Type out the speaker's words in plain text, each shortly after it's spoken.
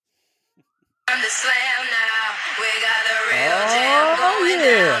slam now. We got the real jam going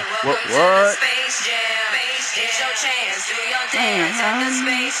down. Welcome to the Space Jam. Here's your chance. Do your dance at the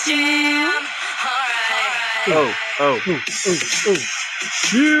Space Jam. All right. Yo.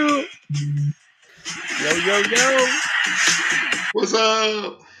 What's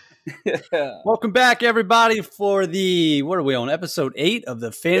up? Welcome back, everybody, for what are we on? Episode 8 of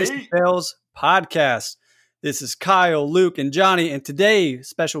the Fantasy Fails podcast. This is Kyle, Luke, and Johnny, and today,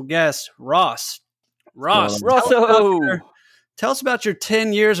 special guest, Ross. Rosso. Tell us about your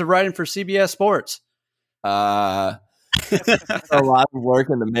 10 years of writing for CBS Sports. A lot of work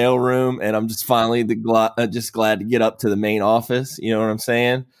in the mailroom, and I'm just finally just glad to get up to the main office. You know what I'm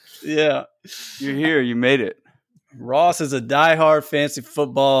saying? Yeah. You're here. You made it. Ross is a diehard fantasy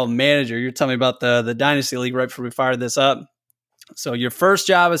football manager. You're telling me about the Dynasty League right before we fired this up. So your first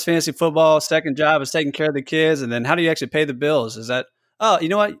job is fantasy football. Second job is taking care of the kids. And then how do you actually pay the bills? Is that, you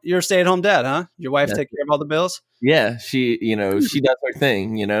know what? You're a stay-at-home dad, huh? Your wife take care of all the bills? Yeah, she does her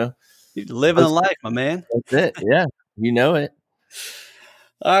thing, You're living a life, my man. That's it. Yeah, you know it.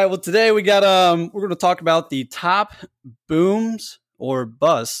 All right. Well, today we got we're going to talk about the top booms or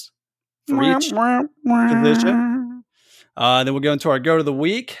busts for each position. Then we'll go into our go to the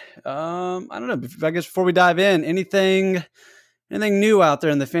week. I don't know. I guess before we dive in, anything new out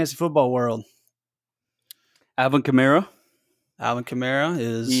there in the fantasy football world? Alvin Kamara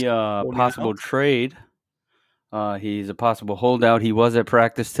is possible trade. He's a possible holdout. He was at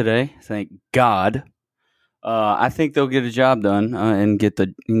practice today. Thank God. I think they'll get a job done and get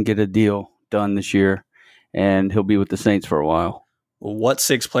a deal done this year, and he'll be with the Saints for a while. Well, what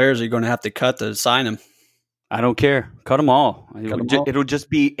 6 players are you going to have to cut to sign him? I don't care. Cut them all. It'll just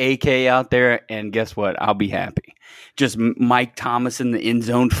be AK out there, and guess what? I'll be happy. Just Mike Thomas in the end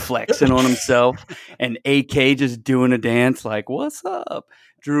zone flexing on himself, and AK just doing a dance like, what's up?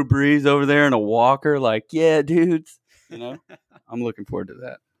 Drew Brees over there in a walker like, yeah, dudes. I'm looking forward to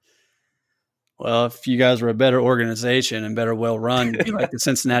that. Well, if you guys were a better organization and better well-run, you'd be like the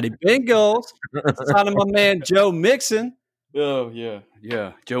Cincinnati Bengals. Signing my man Joe Mixon. Oh,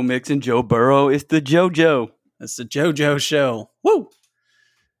 yeah. Joe Mixon, Joe Burrow. It's the JoJo. It's the JoJo show. Woo!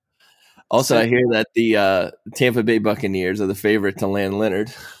 Also, I hear that the Tampa Bay Buccaneers are the favorite to land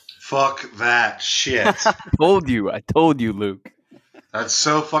Leonard. Fuck that shit. I told you, Luke. That's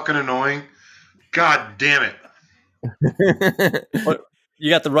so fucking annoying. God damn it. What, you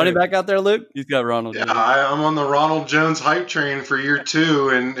got the running back out there, Luke? He's got Ronald. Yeah, I'm on the Ronald Jones hype train for year 2,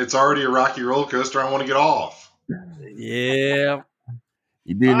 and it's already a rocky roller coaster. I want to get off. Yeah.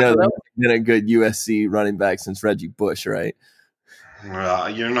 You do know that he's been a good USC running back since Reggie Bush, right?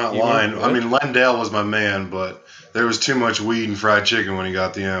 You're not lying. I mean, Lendale was my man, but there was too much weed and fried chicken when he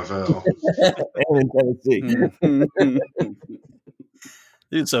got the NFL. And in Tennessee.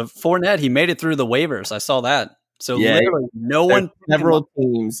 Dude, so Fournette, he made it through the waivers. I saw that. So literally no one. Several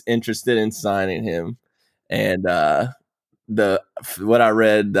teams interested in signing him. And what I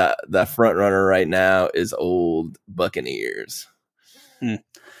read, the front runner right now is old Buccaneers.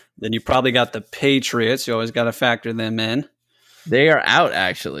 Then you probably got the Patriots. You always got to factor them in. They are out,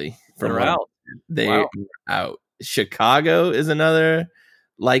 actually. They're out. They're out. Chicago is another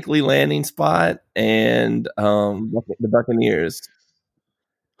likely landing spot, and the Buccaneers.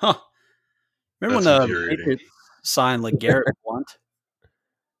 Huh. Remember when the Patriots signed LeGarrette Blount?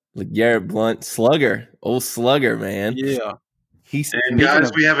 LeGarrette Blount, old slugger, man. Yeah. And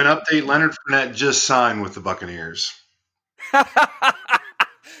guys, we have an update. Leonard Fournette just signed with the Buccaneers.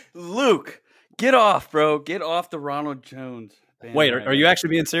 Luke, get off, bro. Get off the Ronald Jones. Wait, are you actually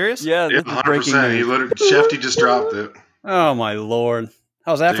being serious? Yeah, this 100%. He literally, Shefty just dropped it. Oh, my Lord.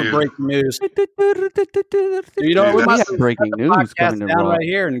 How's that for breaking news? You know, Dude, we might breaking news coming to down right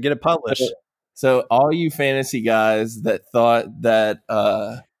here and get it published. So all you fantasy guys that thought that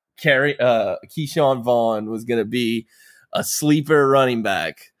Keyshawn Vaughn was going to be a sleeper running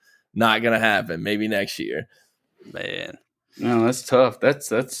back, not going to happen. Maybe next year. Man. No, that's tough.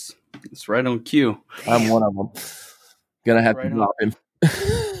 That's right on cue. I'm one of them. Gonna have to drop him.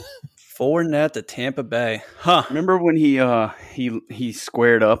 Fournette to Tampa Bay. Huh. Remember when he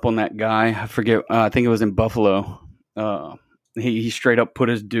squared up on that guy? I forget. I think it was in Buffalo. He straight up put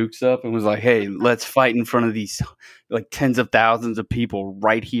his dukes up and was like, "Hey, let's fight in front of these like tens of thousands of people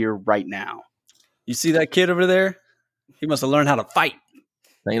right here, right now." You see that kid over there? He must have learned how to fight.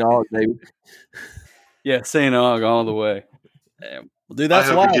 St. Aug, baby. Yeah, St. Aug all the way. Damn. Well, dude, that's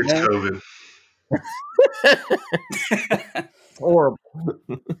I why. hope he gets COVID. Horrible.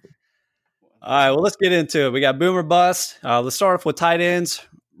 All right, well, let's get into it. We got Boomer Bust. Let's start off with tight ends.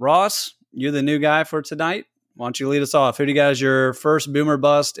 Ross, you're the new guy for tonight. why don't you lead us off? Who do you guys your first boomer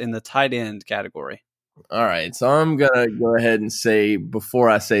bust in the tight end category? All right, so I'm gonna go ahead and say before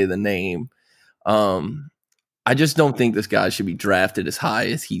I say the name, I just don't think this guy should be drafted as high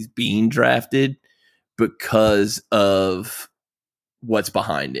as he's being drafted because of what's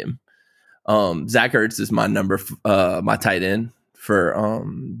behind him. Zach Ertz is my my tight end for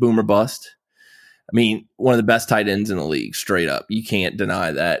boomer bust. I mean, one of the best tight ends in the league, straight up. You can't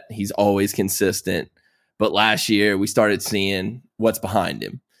deny that. He's always consistent. But last year, we started seeing what's behind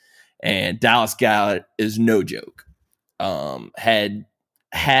him. And Dallas Goedert is no joke. Had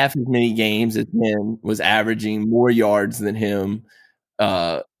half as many games as him, was averaging more yards than him.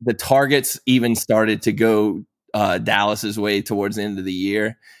 The targets even started to go Dallas's way towards the end of the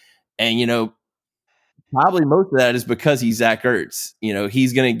year. And, probably most of that is because he's Zach Ertz.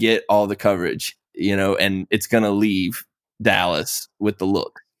 He's going to get all the coverage, and it's going to leave Dallas with the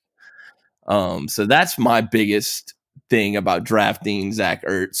look. So that's my biggest thing about drafting Zach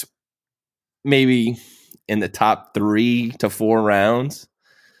Ertz. Maybe in the top 3 to 4 rounds.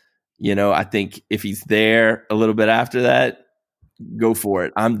 I think if he's there a little bit after that, go for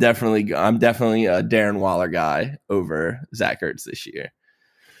it. I'm definitely a Darren Waller guy over Zach Ertz this year.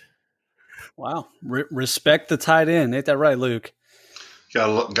 Wow. Respect the tight end. Ain't that right, Luke?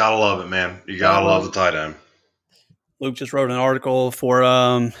 Gotta love it, man. You gotta love the tight end. Luke just wrote an article for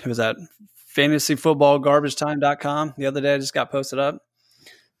who was that? fantasyfootballgarbagetime.com the other day. I just got posted up.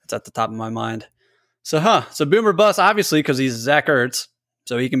 It's at the top of my mind. So boomer bust, obviously, because he's Zach Ertz.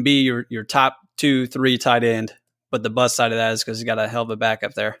 So he can be your top 2, 3 tight end. But the bust side of that is because he's got a hell of a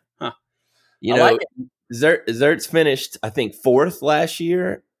backup there. Zertz finished, I think, 4th last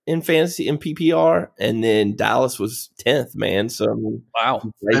year in fantasy in PPR, and then Dallas was 10th, man. So wow,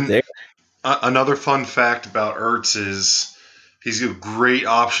 right there. Another fun fact about Ertz is he's a great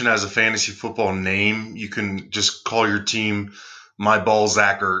option as a fantasy football name. You can just call your team My Ball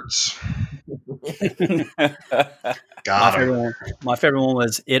Zach Ertz. My favorite one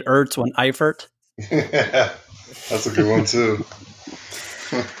was It Ertz when Eifert. That's a good one too.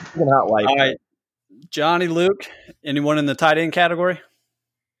 All right, Johnny, Luke, anyone in the tight end category?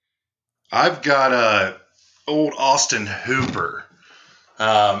 I've got old Austin Hooper.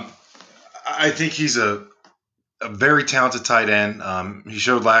 I think he's a very talented tight end. He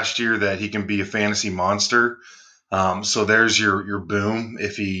showed last year that he can be a fantasy monster. So there's your boom.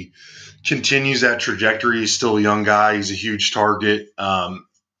 If he continues that trajectory, he's still a young guy. He's a huge target.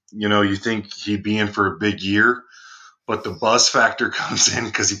 You think he'd be in for a big year, but the buzz factor comes in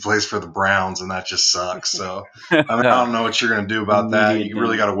because he plays for the Browns, and that just sucks. So I don't know what you're going to do about that. You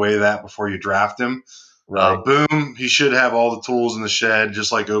really got to weigh that before you draft him. Right. Boom, he should have all the tools in the shed,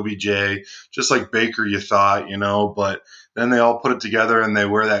 just like OBJ, just like Baker, you thought, but then they all put it together and they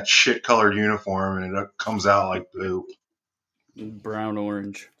wear that shit-colored uniform, and it comes out like poop. Brown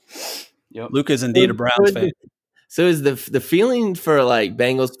orange. Yep. Luke is indeed a Browns fan. So is the feeling for like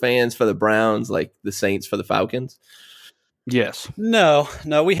Bengals fans for the Browns like the Saints for the Falcons? Yes. No,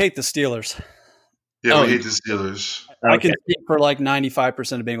 we hate the Steelers. Yeah, we hate the Steelers. I can speak for like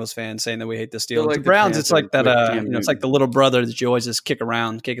 95% of Bengals fans saying that we hate the Steelers. Like the Browns, it's like that. It's like the little brother that you always just kick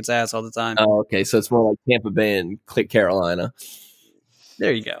around, kick its ass all the time. Oh, okay. So it's more like Tampa Bay and Carolina.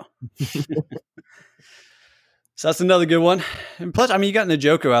 There you go. So that's another good one. And plus, you got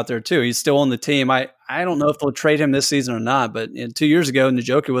Njoku out there too. He's still on the team. I don't know if they'll trade him this season or not, but 2 years ago,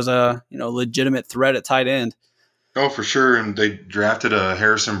 Njoku was a legitimate threat at tight end. Oh, for sure. And they drafted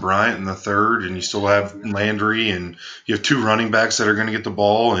Harrison Bryant in the 3rd, and you still have Landry, and you have 2 running backs that are going to get the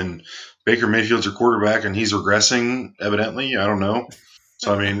ball, and Baker Mayfield's your quarterback, and he's regressing, evidently. I don't know.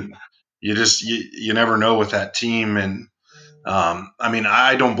 So, you never know with that team. And,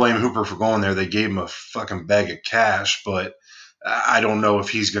 I don't blame Hooper for going there. They gave him a fucking bag of cash, but I don't know if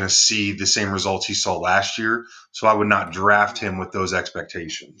he's going to see the same results he saw last year. So I would not draft him with those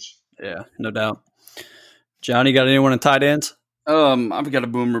expectations. Yeah, no doubt. Johnny, got anyone in tight ends? I've got a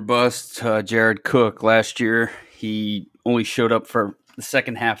boomer bust. Jared Cook last year, he only showed up for the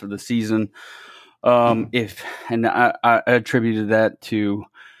second half of the season. I attributed that to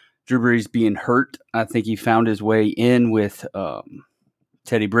Drew Brees being hurt. I think he found his way in with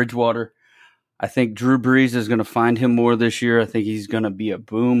Teddy Bridgewater. I think Drew Brees is going to find him more this year. I think he's going to be a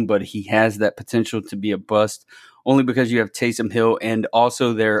boom, but he has that potential to be a bust only because you have Taysom Hill and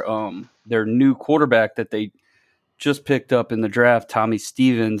also their new quarterback that they just picked up in the draft, Tommy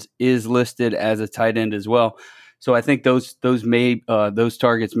Stevens, is listed as a tight end as well. So I think those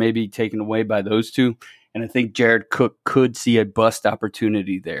targets may be taken away by those two, and I think Jared Cook could see a bust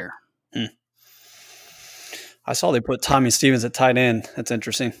opportunity there. I saw they put Tommy Stevens at tight end. That's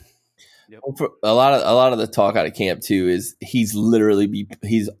interesting. For a lot of the talk out of camp too is he's literally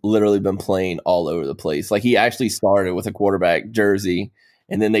been playing all over the place. Like he actually started with a quarterback jersey,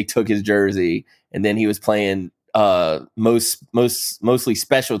 and then they took his jersey, and then he was playing mostly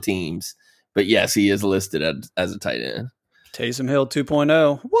special teams. But yes, he is listed as a tight end. Taysom Hill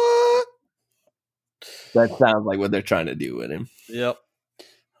 2.0. What? That sounds like what they're trying to do with him. Yep.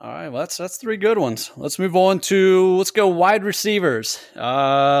 All right, well, that's 3 good ones. Let's move on to, let's go wide receivers.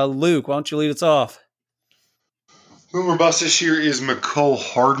 Luke, why don't you lead us off? Boomer bust this year is McCole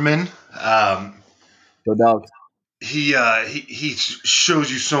Hardman. Go Dogs. He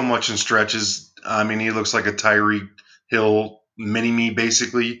shows you so much in stretches. I mean, he looks like a Tyreek Hill mini-me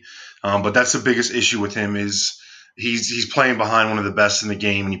basically. But that's the biggest issue with him is he's playing behind one of the best in the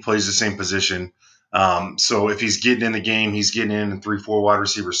game, and he plays the same position. So if he's getting in the game, he's getting in 3-4 wide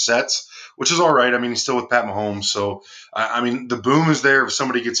receiver sets, which is all right. I mean, he's still with Pat Mahomes. So, I mean, the boom is there if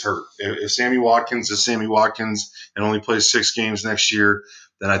somebody gets hurt. If Sammy Watkins is Sammy Watkins and only plays 6 games next year,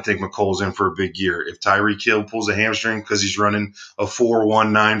 then I think McColl's in for a big year. If Tyreek Hill pulls a hamstring because he's running a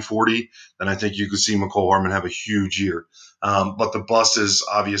 4.1 940, then I think you could see McCole Hardman have a huge year. But the bust is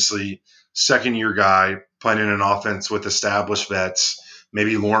obviously second-year guy playing in an offense with established vets.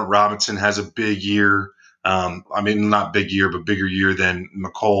 Maybe Laurent Robinson has a big year. I mean, not big year, but bigger year than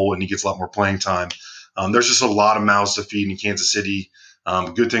McCole, and he gets a lot more playing time. There's just a lot of mouths to feed in Kansas City.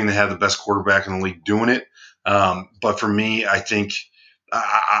 Good thing they have the best quarterback in the league doing it. But for me, I think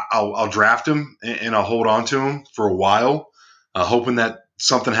I'll draft him and I'll hold on to him for a while, hoping that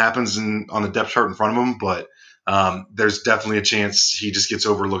something happens on the depth chart in front of him. But there's definitely a chance he just gets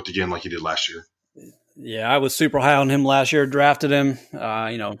overlooked again like he did last year. Yeah, I was super high on him last year. Drafted him,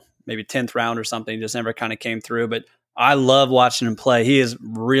 maybe 10th round or something. Just never kind of came through. But I love watching him play. He is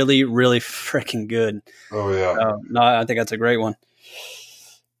really, really freaking good. Oh, yeah. No, I think that's a great one.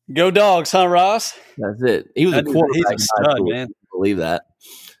 Go Dogs, huh, Ross? That's it. He was a quarterback. He's a stud, man. Believe that.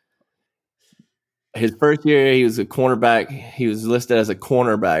 His first year, he was a cornerback. He was listed as a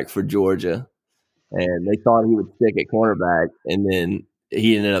cornerback for Georgia, and they thought he would stick at cornerback, and then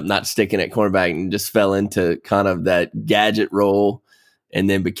he ended up not sticking at cornerback and just fell into kind of that gadget role and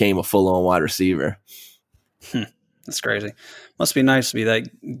then became a full-on wide receiver. That's crazy. Must be nice to be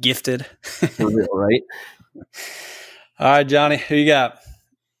that gifted. For real, right? All right, Johnny, who you got?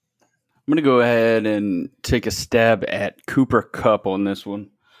 I'm going to go ahead and take a stab at Cooper Kupp on this one.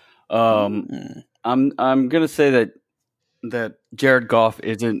 I'm going to say that Jared Goff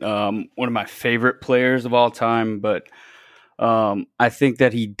isn't one of my favorite players of all time, but I think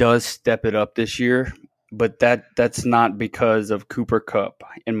that he does step it up this year, but that's not because of Cooper Kupp,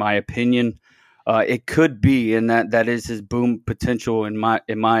 in my opinion. It could be, and that is his boom potential in my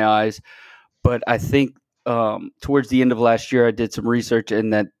eyes. But I think towards the end of last year, I did some research,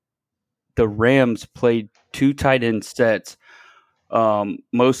 and that the Rams played 2 tight end sets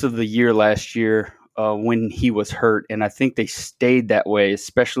most of the year last year when he was hurt, and I think they stayed that way,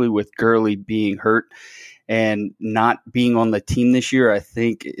 especially with Gurley being hurt. And not being on the team this year, I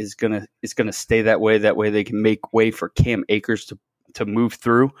think is gonna stay that way. That way they can make way for Cam Akers to move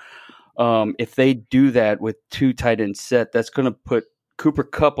through. If they do that with 2 tight end set, that's going to put Cooper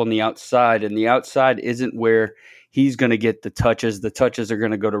Kupp on the outside, and the outside isn't where he's going to get the touches. The touches are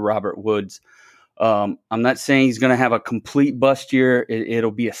going to go to Robert Woods. I'm not saying he's going to have a complete bust year.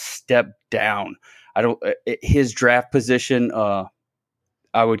 It'll be a step down. His draft position.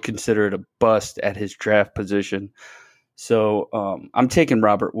 I would consider it a bust at his draft position. So I'm taking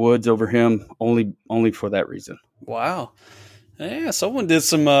Robert Woods over him only for that reason. Wow. Yeah, someone did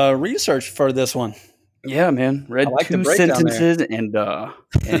some research for this one. Yeah, man. Read like 2 sentences and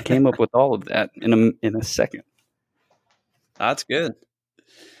came up with all of that in a second. That's good.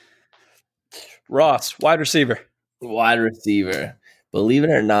 Ross, wide receiver. Wide receiver. Believe it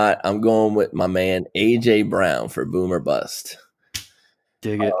or not, I'm going with my man A.J. Brown for Boomer Bust.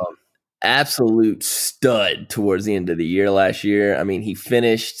 Dig it. Absolute stud towards the end of the year last year. I mean, he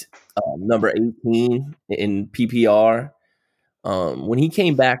finished number 18 in PPR. When he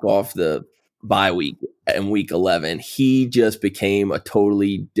came back off the bye week in week 11, he just became a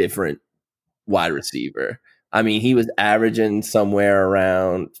totally different wide receiver. I mean, he was averaging somewhere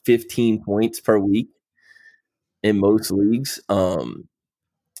around 15 points per week in most leagues.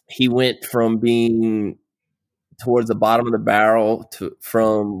 He went from being towards the bottom of the barrel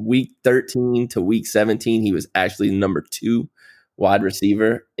from week 13 to week 17. He was actually number 2 wide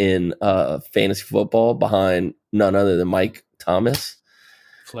receiver in fantasy football behind none other than Mike Thomas.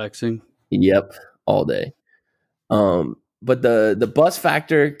 Flexing. Yep, all day. but the bust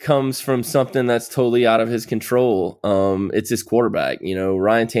factor comes from something that's totally out of his control. It's his quarterback.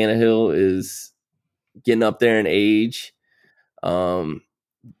 Ryan Tannehill is getting up there in age.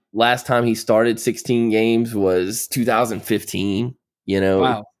 Last time he started 16 games was 2015.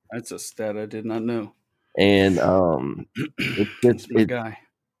 Wow, that's a stat I did not know. And It's my guy.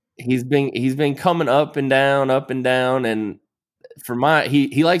 He's been coming up and down, and for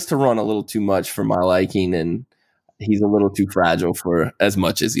he likes to run a little too much for my liking, and he's a little too fragile for as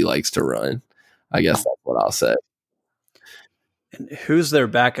much as he likes to run. I guess that's what I'll say. And who's their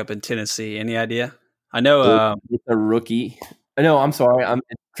backup in Tennessee? Any idea? I know it's a rookie. No, I'm sorry.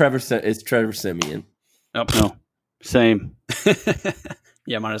 It's Trevor Siemian. Oh, no, same.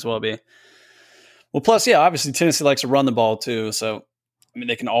 Yeah, might as well be. Well, plus, yeah, obviously Tennessee likes to run the ball too, so I mean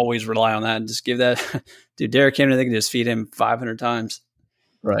they can always rely on that and just give that. Dude, Derrick Henry, they can just feed him 500 times.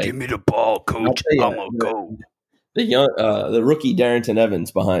 Right. Give me the ball, coach. I'm gonna go. The rookie Darrington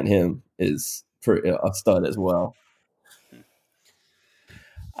Evans behind him is a stud as well.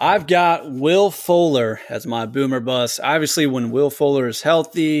 I've got Will Fuller as my boomer bust. Obviously, when Will Fuller is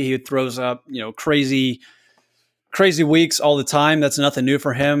healthy, he throws up, crazy weeks all the time. That's nothing new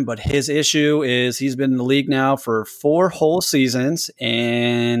for him. But his issue is he's been in the league now for 4 whole seasons,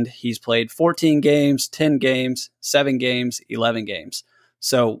 and he's played 14 games, 10 games, 7 games, 11 games.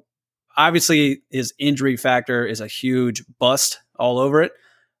 So obviously, his injury factor is a huge bust all over it.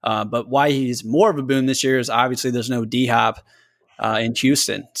 But why he's more of a boom this year is obviously there's no D-Hop in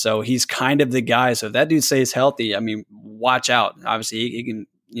Houston. So he's kind of the guy. So if that dude stays healthy, I mean, watch out. Obviously, he can,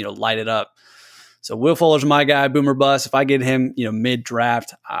 light it up. So Will Fuller's my guy, boomer bust. If I get him,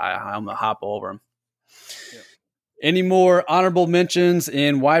 mid-draft, I'm going to hop over him. Yep. Any more honorable mentions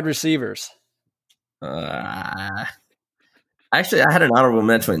in wide receivers? Actually, I had an honorable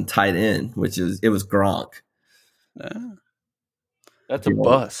mention in tight end, it was Gronk. That's a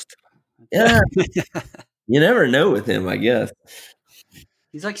bust. Yeah. You never know with him, I guess.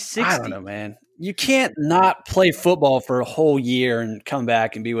 He's like 60. I don't know, man. You can't not play football for a whole year and come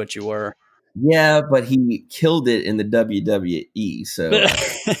back and be what you were. Yeah, but he killed it in the WWE. So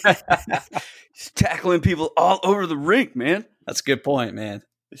he's tackling people all over the rink, man. That's a good point, man.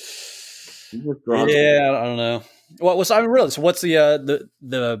 Yeah, I don't know. Well, so I mean, really, so what's the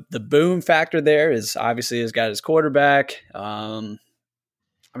boom factor there? Is obviously he's got his quarterback. I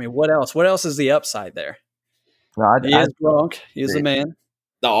mean, what else? What else is the upside there? He is Gronk. He is the man.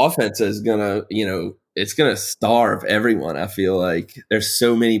 The offense is gonna, it's gonna starve everyone. I feel like there's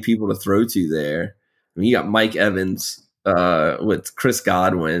so many people to throw to there. I mean, you got Mike Evans with Chris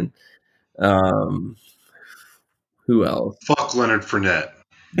Godwin. Who else? Fuck Leonard Fournette.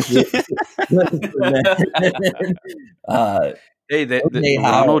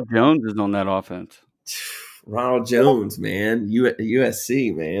 Ronald Jones is on that offense. Ronald Jones, man.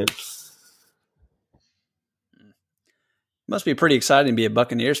 USC, man. Must be pretty exciting to be a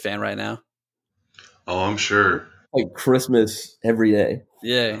Buccaneers fan right now. Oh, I'm sure. Like Christmas every day.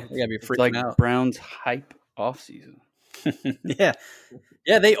 Yeah, they gotta be freaking out. Browns hype offseason. Yeah,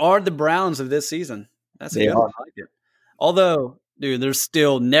 they are the Browns of this season. That's a good one. I like it. Although, dude, there's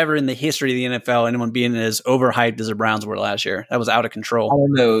still never in the history of the NFL anyone being as overhyped as the Browns were last year. That was out of control. I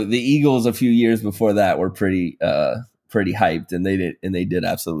don't know. The Eagles a few years before that were pretty hyped, and they did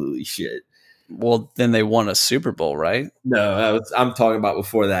absolutely shit. Well, then they won a Super Bowl, right? No, I'm talking about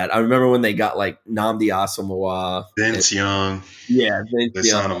before that. I remember when they got like Nnamdi Asomugha, Vince Young. Yeah, they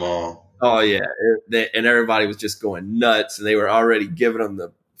signed them all. Oh yeah, and everybody was just going nuts, and they were already giving them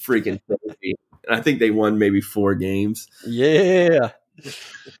the freaking trophy. And I think they won maybe 4 games. Yeah,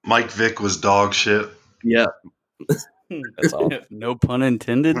 Mike Vick was dog shit. Yeah, that's all. No pun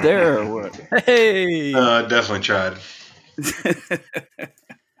intended there. Or what? Hey, definitely tried.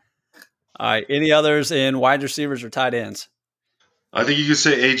 All right. Any others in wide receivers or tight ends? I think you could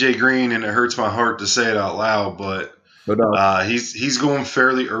say AJ Green, and it hurts my heart to say it out loud, but he's going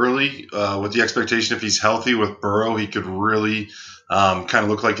fairly early with the expectation if he's healthy with Burrow, he could really kind of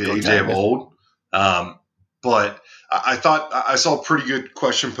look like the AJ of old. But I thought I saw a pretty good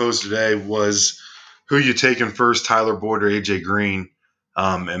question posed today was who you taking first, Tyler Boyd or AJ Green?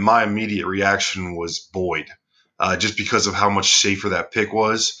 And my immediate reaction was Boyd, just because of how much safer that pick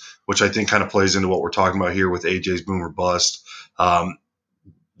was, which I think kind of plays into what we're talking about here with AJ's boom or bust.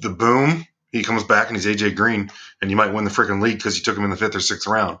 The boom, he comes back and he's AJ Green, and you might win the freaking league because you took him in the 5th or 6th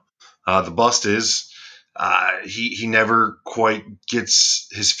round. The bust is he never quite gets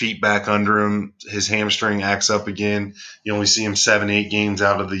his feet back under him. His hamstring acts up again. You only see him 7-8 games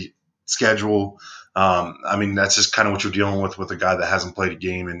out of the schedule. I mean, that's just kind of what you're dealing with a guy that hasn't played a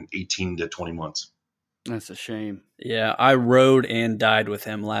game in 18 to 20 months. That's a shame. Yeah, I rode and died with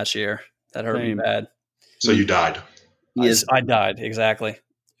him last year. That hurt me bad. So you died. I died, exactly.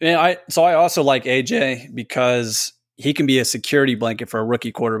 And I also like AJ because he can be a security blanket for a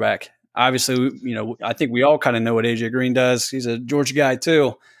rookie quarterback. Obviously, I think we all kind of know what AJ Green does. He's a Georgia guy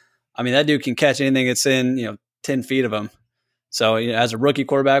too. I mean, that dude can catch anything that's in 10 feet of him. So as a rookie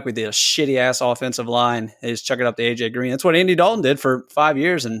quarterback with a shitty ass offensive line, they just chuck it up to AJ Green. That's what Andy Dalton did for 5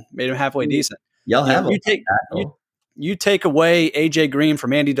 years and made him halfway decent. Y'all have you take away AJ Green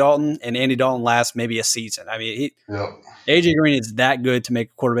from Andy Dalton, and Andy Dalton lasts maybe a season. I mean, AJ Green is that good to make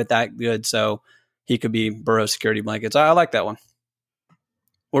a quarterback that good, so he could be Burrow's security blankets. I like that one.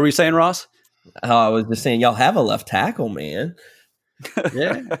 What were you saying, Ross? I was just saying y'all have a left tackle, man.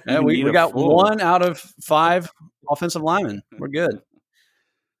 Yeah, we got 1 out of 5 offensive linemen. We're good.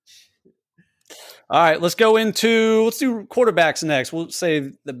 All right, let's do quarterbacks next. We'll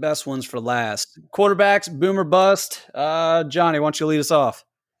save the best ones for last. Quarterbacks, boom or bust. Johnny, why don't you lead us off?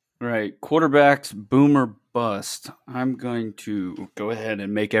 Right. Quarterbacks, boom or bust. I'm going to go ahead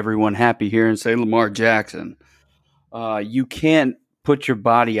and make everyone happy here and say Lamar Jackson. You can't put your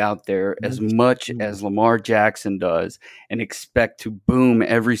body out there as much as Lamar Jackson does and expect to boom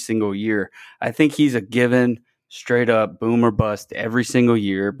every single year. I think he's a given straight up boom or bust every single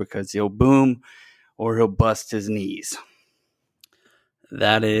year because he'll boom or he'll bust his knees.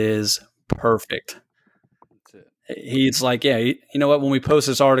 That is perfect. That's it. He's like, you know what? When we post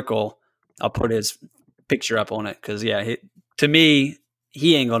this article, I'll put his picture up on it because, to me,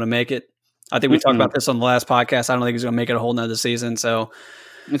 he ain't going to make it. I think we talked about this on the last podcast. I don't think he's going to make it a whole nother season. So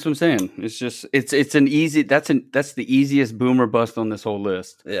that's what I'm saying. It's just it's an easy. That's the easiest boom or bust on this whole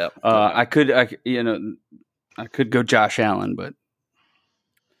list. Yeah. I could go Josh Allen, but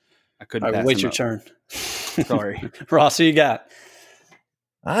I couldn't. Right, wait your turn. Sorry, Ross. Who you got?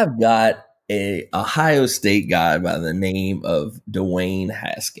 I've got a Ohio State guy by the name of Dwayne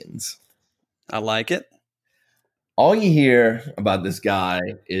Haskins. I like it. All you hear about this guy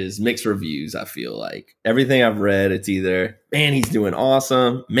is mixed reviews, I feel like. Everything I've read, it's either, man, he's doing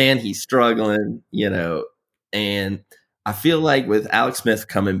awesome, man, he's struggling, and I feel like with Alex Smith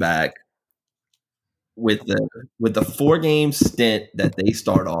coming back with the 4-game stint that they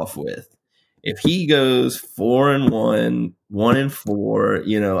start off with, if he goes 4-1,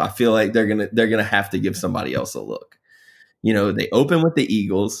 1-4, I feel like they're gonna have to give somebody else a look. They open with the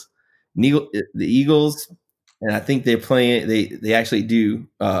Eagles. The Eagles, and I think they actually do.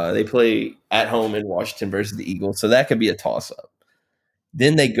 They play at home in Washington versus the Eagles, so that could be a toss-up.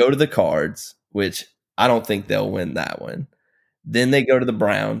 Then they go to the Cards, which I don't think they'll win that one. Then they go to the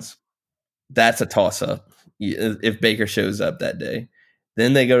Browns. That's a toss-up if Baker shows up that day.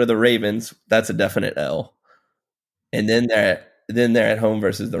 Then they go to the Ravens. That's a definite L. And then they're at home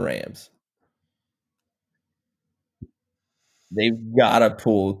versus the Rams. They've got to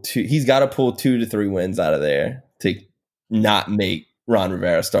pull 2. He's got to pull 2 to 3 wins out of there to not make Ron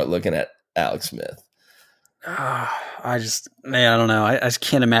Rivera start looking at Alex Smith. I don't know. I just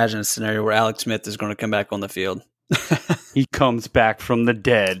can't imagine a scenario where Alex Smith is going to come back on the field. He comes back from the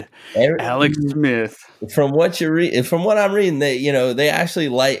dead. Alex Smith. From what I'm reading, they actually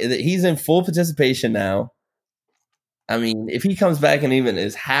he's in full participation now. I mean, if he comes back and even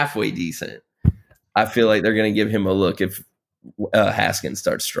is halfway decent, I feel like they're going to give him a look if Haskins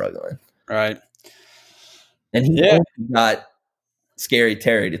starts struggling. Right. And he only got Scary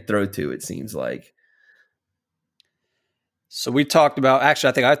Terry to throw to, it seems like. So we talked about, actually,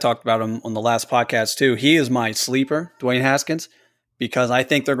 I think I talked about him on the last podcast too. He is my sleeper, Dwayne Haskins, because I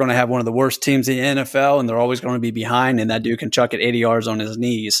think they're going to have one of the worst teams in the NFL and they're always going to be behind, and that dude can chuck it 80 yards on his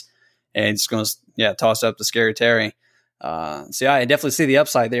knees and he's going to toss up to Scary Terry. I definitely see the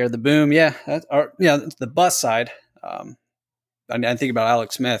upside there. The boom, the bust side. I think about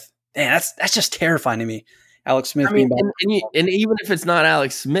Alex Smith. Man, that's just terrifying to me. Alex Smith. I mean, and even if it's not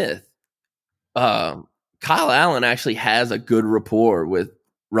Alex Smith, Kyle Allen actually has a good rapport with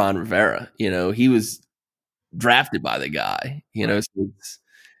Ron Rivera. He was drafted by the guy. So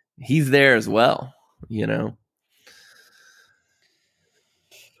he's there as well.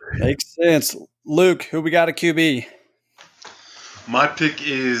 Makes sense. Luke, who we got at QB? My pick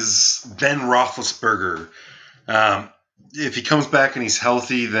is Ben Roethlisberger. If he comes back and he's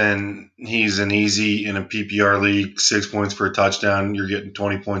healthy, then he's an easy in a PPR league, 6 points for a touchdown. You're getting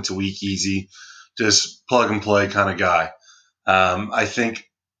 20 points a week easy. Just plug and play kind of guy. I think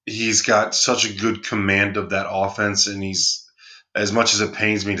he's got such a good command of that offense, and he's, as much as it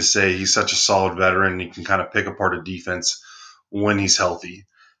pains me to say, he's such a solid veteran. He can kind of pick apart a defense when he's healthy.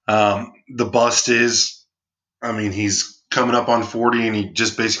 The bust is, he's coming up on 40, and he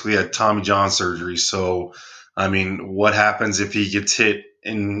just basically had Tommy John surgery. So, I mean, what happens if he gets hit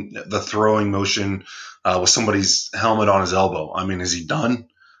in the throwing motion with somebody's helmet on his elbow? I mean, is he done?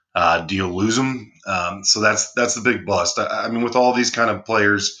 Do you lose him? So that's the big bust. I mean, with all these kind of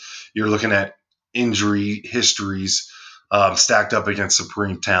players, you're looking at injury histories stacked up against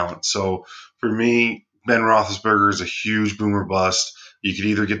supreme talent. So for me, Ben Roethlisberger is a huge boomer bust. You could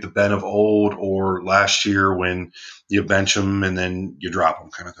either get the Ben of old or last year when you bench him and then you drop him,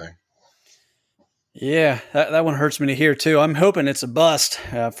 kind of thing. Yeah, that one hurts me to hear too. I'm hoping it's a bust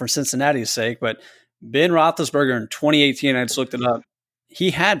for Cincinnati's sake, but Ben Roethlisberger in 2018, I just looked it up.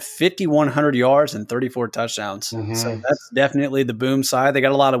 He had 5,100 yards and 34 touchdowns. Mm-hmm. So that's definitely the boom side. They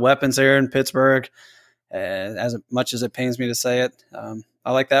got a lot of weapons there in Pittsburgh. As much as it pains me to say it,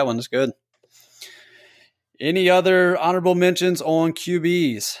 I like that one. It's good. Any other honorable mentions on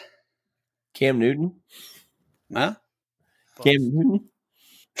QBs? Cam Newton? Huh? Cam Newton?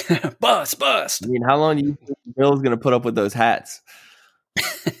 Bust. I mean, how long do you think Bill's going to put up with those hats?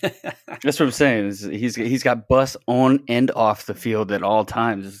 That's what I'm saying. He's got bust on and off the field at all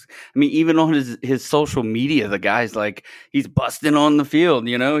times. I mean, even on his social media, the guy's like, he's busting on the field,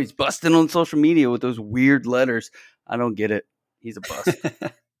 you know? He's busting on social media with those weird letters. I don't get it. He's a bust.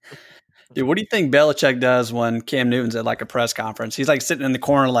 Dude, what do you think Belichick does when Cam Newton's at like a press conference? He's like sitting in the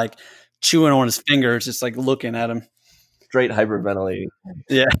corner, like chewing on his fingers, just like looking at him. Straight hyperventilating.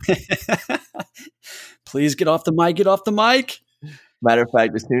 Yeah. Please get off the mic. Get off the mic. Matter of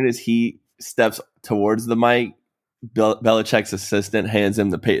fact, as soon as he steps towards the mic, Belichick's assistant hands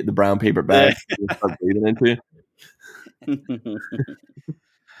him the brown paper bag to start breathing into.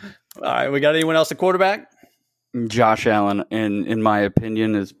 All right. We got anyone else at quarterback? Josh Allen, in my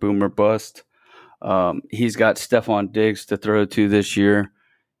opinion, is boomer bust. He's got Stephon Diggs to throw to this year.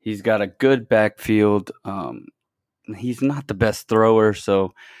 He's got a good backfield. He's not the best thrower,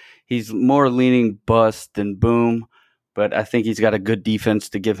 so he's more leaning bust than boom. But I think he's got a good defense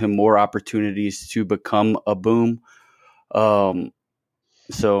to give him more opportunities to become a boom.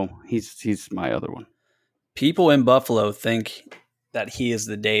 So he's my other one. People in Buffalo think that he is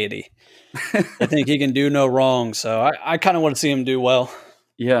the deity. I think he can do no wrong. So I kind of want to see him do well.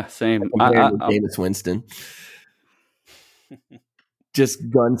 Yeah, same. Jameis Winston. Just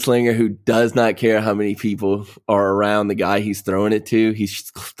gunslinger who does not care how many people are around the guy he's throwing it to.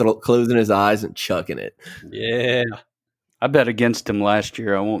 He's closing his eyes and chucking it. Yeah. I bet against him last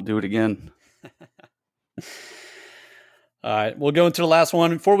year. I won't do it again. All right, we'll go into the last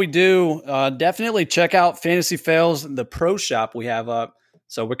one. Before we do, definitely check out Fantasy Fails, the pro shop we have up.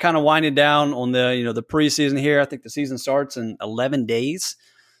 So we're kind of winding down on the preseason here. I think the season starts in 11 days.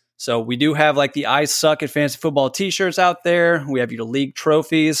 So we do have like the I Suck at Fantasy Football t-shirts out there. We have your league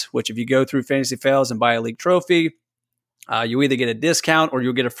trophies, which if you go through Fantasy Fails and buy a league trophy, you either get a discount or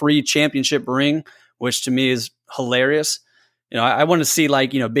you'll get a free championship ring, which to me is hilarious. I want to see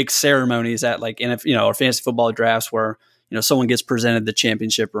like, big ceremonies at like, or fantasy football drafts where, someone gets presented the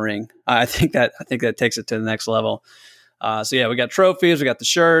championship ring. I think that takes it to the next level. So yeah, we got trophies, we got the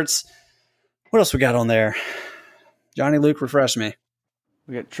shirts. What else we got on there? Johnny Luke, refresh me.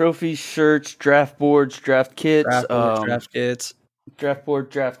 We got trophies, shirts, draft boards, draft kits, draft kits, draft board,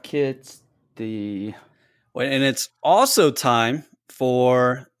 draft kits. And it's also time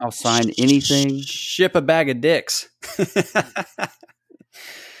for I'll sign anything. Ship a bag of dicks.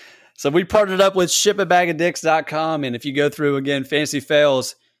 So we partnered up with shipabagadicks.com. And if you go through again, Fantasy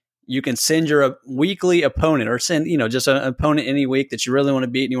Fails, you can send your weekly opponent or send, just an opponent any week that you really want to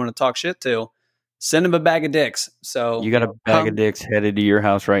beat and you want to talk shit to. Send them a bag of dicks. So you got a bag of dicks headed to your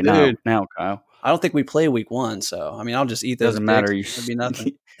house right now, Kyle. I don't think we play week 1. So, I'll just eat those. Doesn't matter. It'd be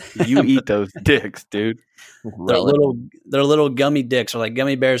nothing. You eat those dicks, dude. They're little gummy dicks, or like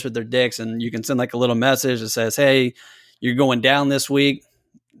gummy bears with their dicks. And you can send like a little message that says, hey, you're going down this week.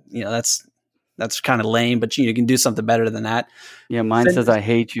 That's kind of lame, but you can do something better than that. Yeah, mine says I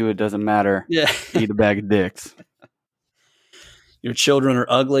hate you. It doesn't matter. Yeah. Eat a bag of dicks. Your children are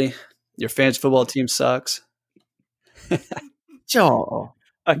ugly. Your fantasy football team sucks. Jaw.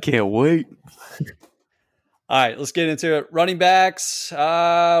 I can't wait. All right, let's get into it. Running backs.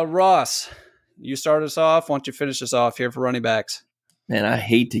 Ross, you start us off. Why don't you finish us off here for running backs? Man, I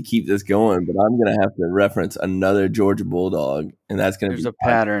hate to keep this going, but I'm going to have to reference another Georgia Bulldog, and that's going to be... There's a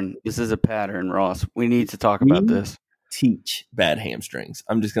pattern. This is a pattern, Ross. We need to talk about this. Teach bad hamstrings.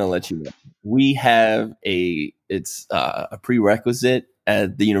 I'm just going to let you know. We have a prerequisite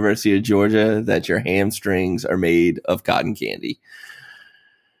at the University of Georgia that your hamstrings are made of cotton candy.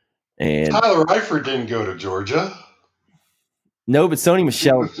 And Tyler Eifert didn't go to Georgia. No, but Sony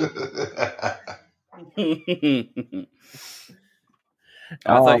Michel.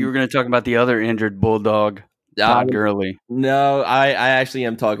 I thought you were going to talk about the other injured Bulldog, Todd Gurley. No, I actually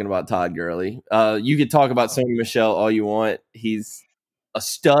am talking about Todd Gurley. You could talk about Sony Michel all you want. He's a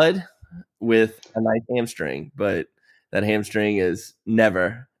stud with a nice hamstring, but that hamstring is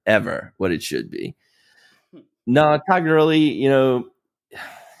never, ever what it should be. No, Todd Gurley,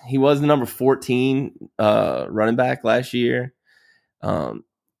 he was the number 14 running back last year in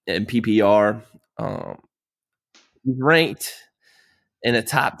PPR. He's ranked in a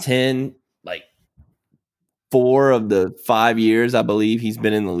top 10, like 4 of the 5 years, I believe he's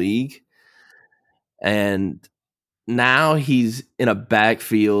been in the league. And now he's in a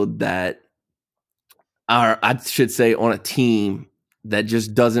backfield that, I should say, on a team that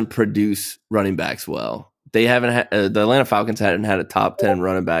just doesn't produce running backs well. They haven't had, the Atlanta Falcons hadn't had a top 10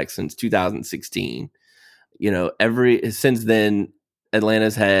 running back since 2016. Since then,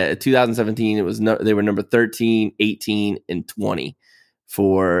 Atlanta's had 2017. They were number 13, 18, and 20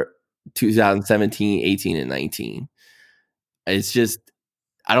 for 2017, 18, and 19. It's just,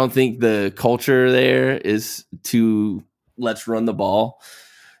 I don't think the culture there is to let's run the ball.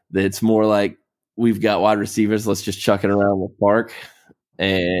 It's more like we've got wide receivers. Let's just chuck it around the park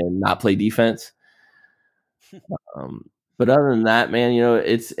and not play defense. But other than that, man,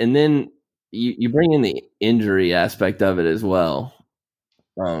 and then you bring in the injury aspect of it as well.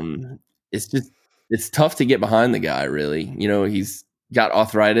 It's tough to get behind the guy, really. He's got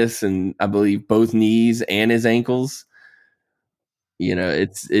arthritis and I believe both knees and his ankles.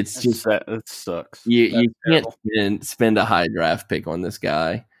 It sucks. You can't spend a high draft pick on this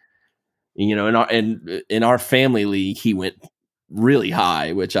guy. In our family league, he went really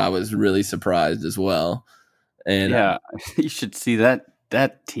high, which I was really surprised as well. And yeah, you should see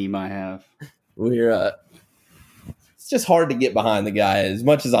that team I have. It's just hard to get behind the guy. As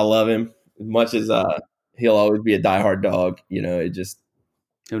much as I love him, as much as he'll always be a diehard dog,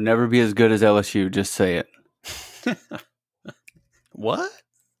 he'll never be as good as LSU. Just say it. What?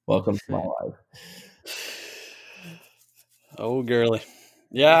 Welcome to my life. Oh, Gurley.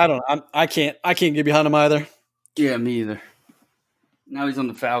 Yeah, I don't know. I can't get behind him either. Yeah, me either. Now he's on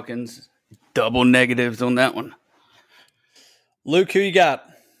the Falcons. Double negatives on that one. Luke, who you got?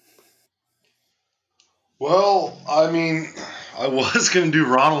 Well, I was going to do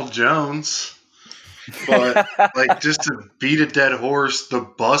Ronald Jones, but just to beat a dead horse, the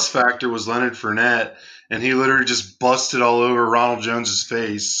bus factor was Leonard Fournette, and he literally just busted all over Ronald Jones's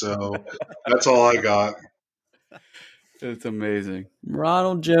face. So that's all I got. It's amazing.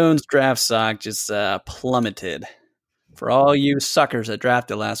 Ronald Jones draft stock just plummeted for all you suckers that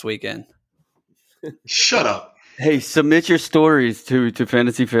drafted last weekend. Shut up. Hey, submit your stories to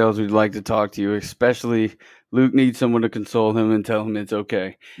Fantasy Fails. We'd like to talk to you, especially Luke needs someone to console him and tell him it's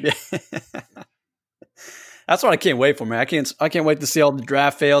okay. That's what I can't wait for, man. I can't wait to see all the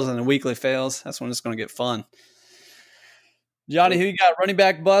draft fails and the weekly fails. That's when it's going to get fun. Johnny, who you got? Running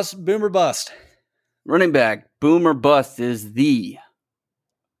back bust, boom or bust? Running back, boom or bust is the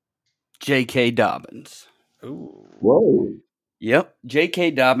J.K. Dobbins. Ooh. Whoa. Yep, J.K.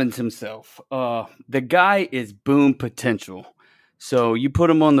 Dobbins himself. The guy is boom potential. So you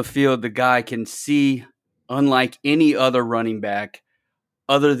put him on the field, the guy can see, unlike any other running back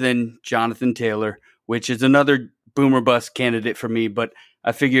other than Jonathan Taylor, which is another boom or bust candidate for me. But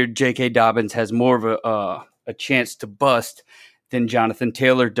I figured J.K. Dobbins has more of a chance to bust than Jonathan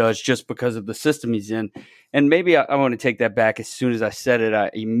Taylor does just because of the system he's in. And maybe I want to take that back. As soon as I said it,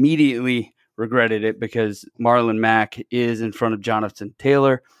 I immediately regretted it because Marlon Mack is in front of Jonathan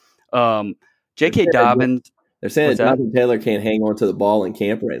Taylor. J.K. Dobbins. They're saying that Jonathan Taylor can't hang on to the ball in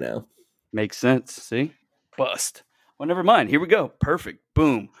camp right now. Makes sense. See? Bust. Well, never mind. Here we go. Perfect.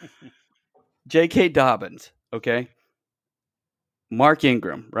 Boom. J.K. Dobbins. Okay. Mark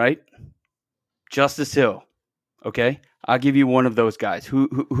Ingram, right? Justice Hill. Okay. I'll give you one of those guys.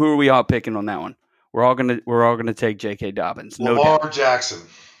 Who are we all picking on that one? We're all gonna take J.K. Dobbins. No Lamar doubt. Jackson.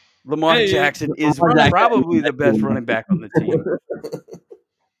 Lamar Jackson is probably the best running back on the team.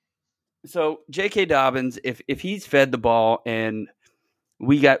 So J.K. Dobbins, if he's fed the ball and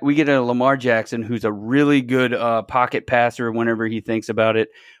we get a Lamar Jackson who's a really good pocket passer whenever he thinks about it,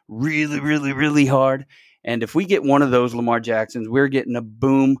 really, really, really hard. And if we get one of those Lamar Jacksons, we're getting a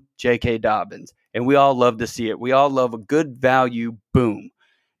boom J.K. Dobbins. And we all love to see it. We all love a good value boom.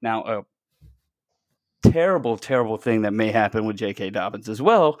 Now, a terrible, terrible thing that may happen with J.K. Dobbins as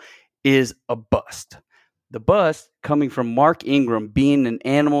well is a bust. The bust coming from Mark Ingram being an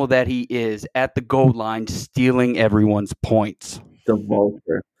animal that he is at the goal line, stealing everyone's points. The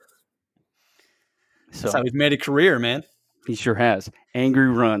vulture. That's how he's made a career, man. He sure has. Angry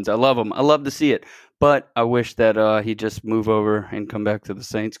runs. I love him. I love to see it. But I wish that he'd just move over and come back to the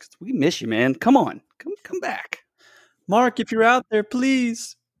Saints because we miss you, man. Come on. Come back. Mark, if you're out there,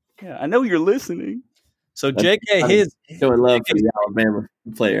 please. Yeah, I know you're listening. So JK, showing love for the Alabama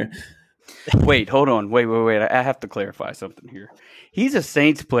player. Wait, hold on. Wait. I have to clarify something here. He's a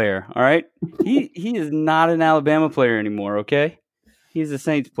Saints player, all right? He is not an Alabama player anymore, okay? He's a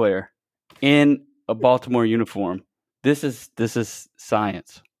Saints player in a Baltimore uniform. This is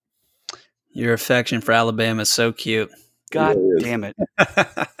science. Your affection for Alabama is so cute. God damn it.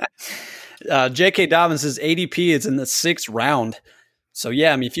 J.K. Dobbins' ADP is in the 6th round. So,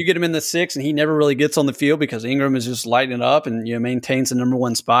 yeah, I mean, if you get him in the 6th and he never really gets on the field because Ingram is just lighting it up and maintains the number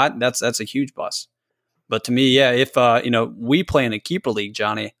 1 spot, that's a huge bust. But to me, yeah, if we play in a keeper league,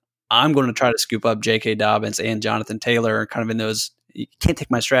 Johnny, I'm going to try to scoop up J.K. Dobbins and Jonathan Taylor kind of in those. You can't take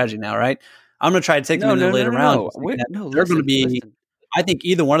my strategy now, right? I'm going to try to take them in the later rounds. They're going to be. I think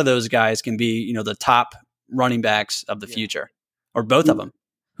either one of those guys can be, the top running backs of the future, or both of them.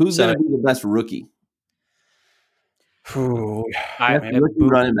 Who's going to be the best rookie? Rookie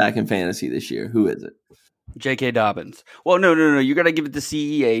running back in fantasy this year. Who is it? J.K. Dobbins. Well, no. You got to give it to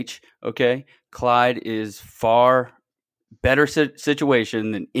CEH. Okay, Clyde is far better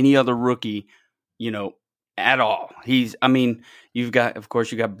situation than any other rookie. At all. You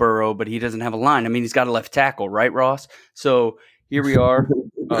got Burrow, but he doesn't have a line. I mean, he's got a left tackle, right, Ross? So here we are.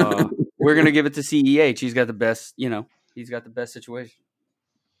 We're gonna give it to CEH. He's got the best. He's got the best situation.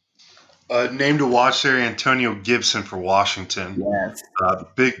 Name to watch there, Antonio Gibson for Washington. Yes.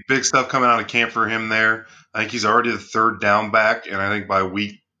 Big stuff coming out of camp for him there. I think he's already the 3rd down back, and I think by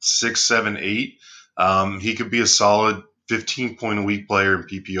week 6, 7, 8, he could be a solid 15-point a week player in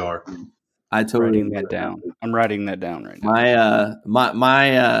PPR. I totally writing that down. I'm writing that down right now.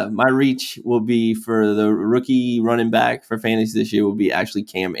 My reach will be for the rookie running back for fantasy this year will be actually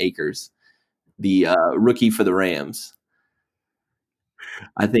Cam Akers, the rookie for the Rams.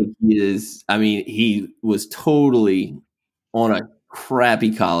 I think he is. I mean, he was totally on a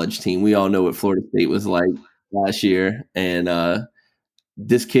crappy college team. We all know what Florida State was like last year, and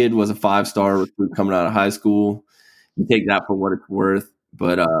this kid was a 5-star recruit coming out of high school. You take that for what it's worth.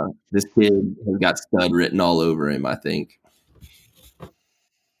 But this kid has got stud written all over him, I think.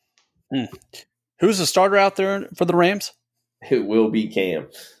 Who's the starter out there for the Rams? It will be Cam.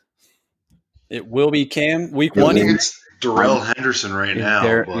 It will be Cam. Week I 1. think it's Darrell Henderson right now.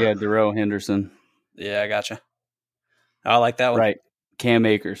 Darrell Henderson. Yeah, I gotcha. I like that one. Right. Cam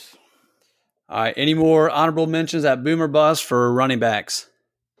Akers. All right. Any more honorable mentions at Boomer Bust for running backs?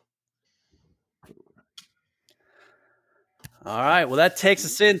 All right, well, that takes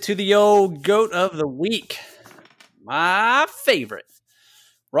us into the old GOAT of the week. My favorite.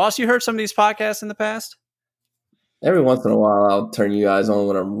 Ross, you heard some of these podcasts in the past? Every once in a while, I'll turn you guys on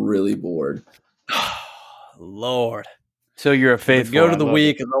when I'm really bored. Lord. So you're a faithful. GOAT of the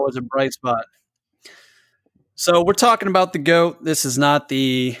week is always a bright spot. So we're talking about the GOAT. This is not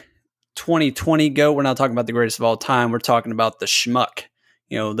the 2020 GOAT. We're not talking about the greatest of all time. We're talking about the schmuck.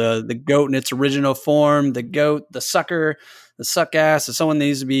 The GOAT in its original form, the GOAT, the sucker, the suck ass, if someone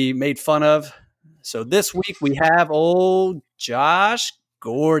needs to be made fun of. So this week we have old Josh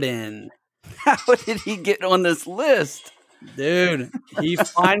Gordon. How did he get on this list? Dude, he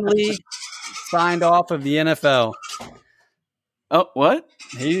finally signed off of the NFL. Oh, what?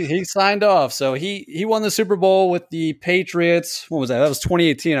 He signed off. So he won the Super Bowl with the Patriots. What was that? That was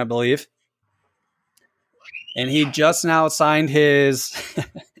 2018, I believe. And he just now signed his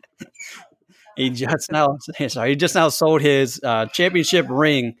he just now sold his championship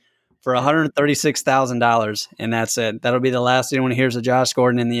ring for $136,000, and that's it. That'll be the last anyone hears of Josh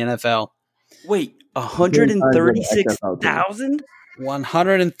Gordon in the NFL. Wait, $136,000?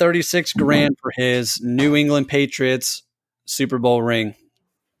 $136,000 for his New England Patriots Super Bowl ring.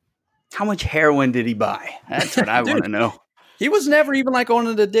 How much heroin did he buy? That's what I want to know. He was never even on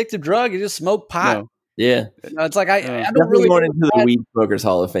an addictive drug. He just smoked pot. No. Yeah, it's like I don't really going into the Weed Smokers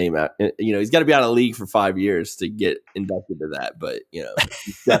Hall of Fame. He's got to be out of the league for 5 years to get inducted to that. But he's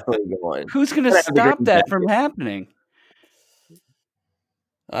definitely going. Who's going to stop that from happening?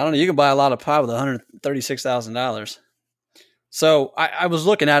 I don't know. You can buy a lot of pot with $136,000. So I was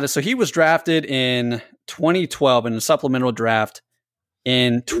looking at it. So he was drafted in 2012 in a supplemental draft.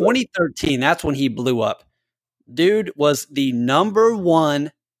 In 2013, that's when he blew up. Dude was the number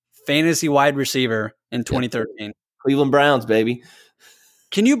 1 fantasy wide receiver in 2013. Cleveland Browns, baby.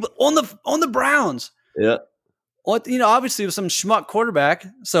 Can you on the Browns? Yeah. What obviously it was some schmuck quarterback.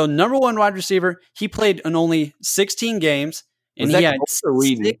 So number 1 wide receiver. He played in only 16 games, and he had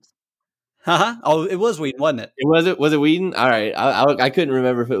Oh, it was Whedon, wasn't it? Was it Whedon? All right, I couldn't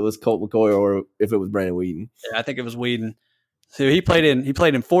remember if it was Colt McCoy or if it was Brandon Whedon. Yeah, I think it was Whedon. So he played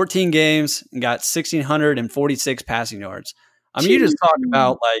in 14 games and got 1,646 passing yards. I mean, you just talk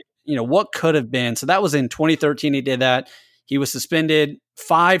about what could have been. So that was in 2013. He did that. He was suspended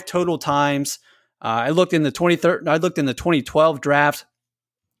 5 total times. I looked in the 2012 draft,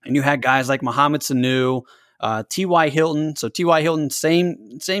 and you had guys like Mohamed Sanu, T.Y. Hilton. So T.Y. Hilton,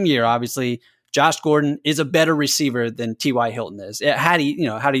 same year, obviously. Josh Gordon is a better receiver than T.Y. Hilton is. Had he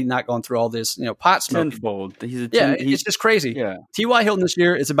not gone through all this, pot smoke? Tenfold. It's just crazy. Yeah. T.Y. Hilton this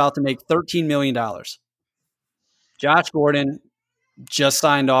year is about to make $13 million. Josh Gordon just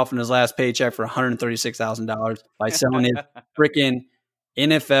signed off on his last paycheck for $136,000 by selling his freaking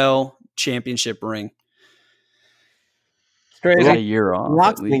NFL championship ring. It's crazy. A year off.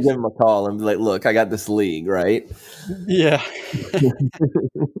 Locke's gonna give him a call and be like, "Look, I got this league, right?" Yeah.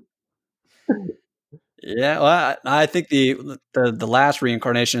 Yeah, well, I think the last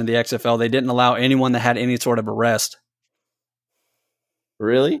reincarnation of the XFL, they didn't allow anyone that had any sort of arrest.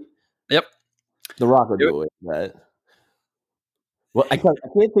 Really? Yep. The Rock would do it. That. Well, I can't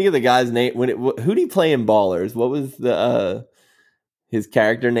think of the guy's name. Who did he play in Ballers? What was his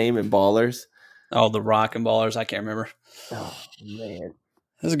character name in Ballers? Oh, the Rock and Ballers. I can't remember. Oh man,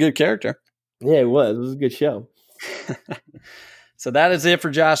 it was a good character. Yeah, it was. It was a good show. So that is it for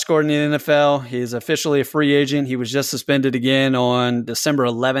Josh Gordon in the NFL. He's officially a free agent. He was just suspended again on December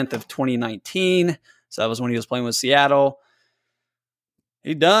 11th of 2019. So that was when he was playing with Seattle.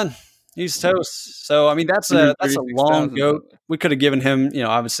 He's done. He's toast. So, I mean, that's a long goat. We could have given him,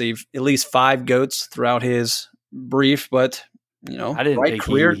 obviously at least 5 goats throughout his brief, but, I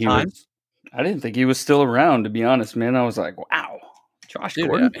didn't think he was still around, to be honest, man. I was like, wow. Josh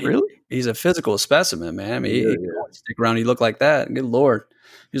Gordon, really? He's a physical specimen, man. I mean, he can't stick around. He looked like that. Good Lord.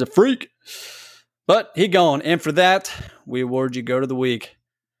 He's a freak. But he gone. And for that, we award you Goat of the Week.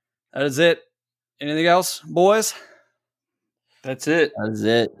 That is it. Anything else, boys? That's it.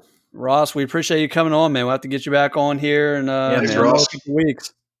 Ross, we appreciate you coming on, man. We'll have to get you back on here in Ross.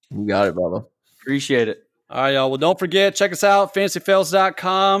 weeks. You got it, Bubba. Appreciate it. All right, y'all. Well, don't forget, check us out,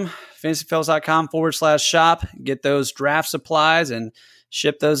 fantasyfellas.com. fantasyfellas.com/shop. Get those draft supplies and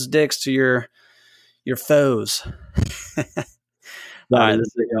ship those dicks to your foes. All right,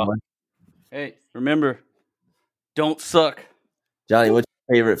 that's it, y'all. Hey, remember, don't suck. Johnny, what's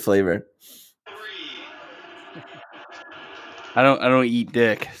your favorite flavor? I don't eat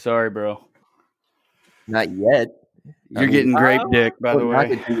dick. Sorry, bro. Not yet. You're getting grape dick, by the way.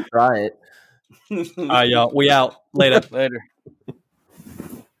 I could try it. All right, y'all. We out. Later. Later.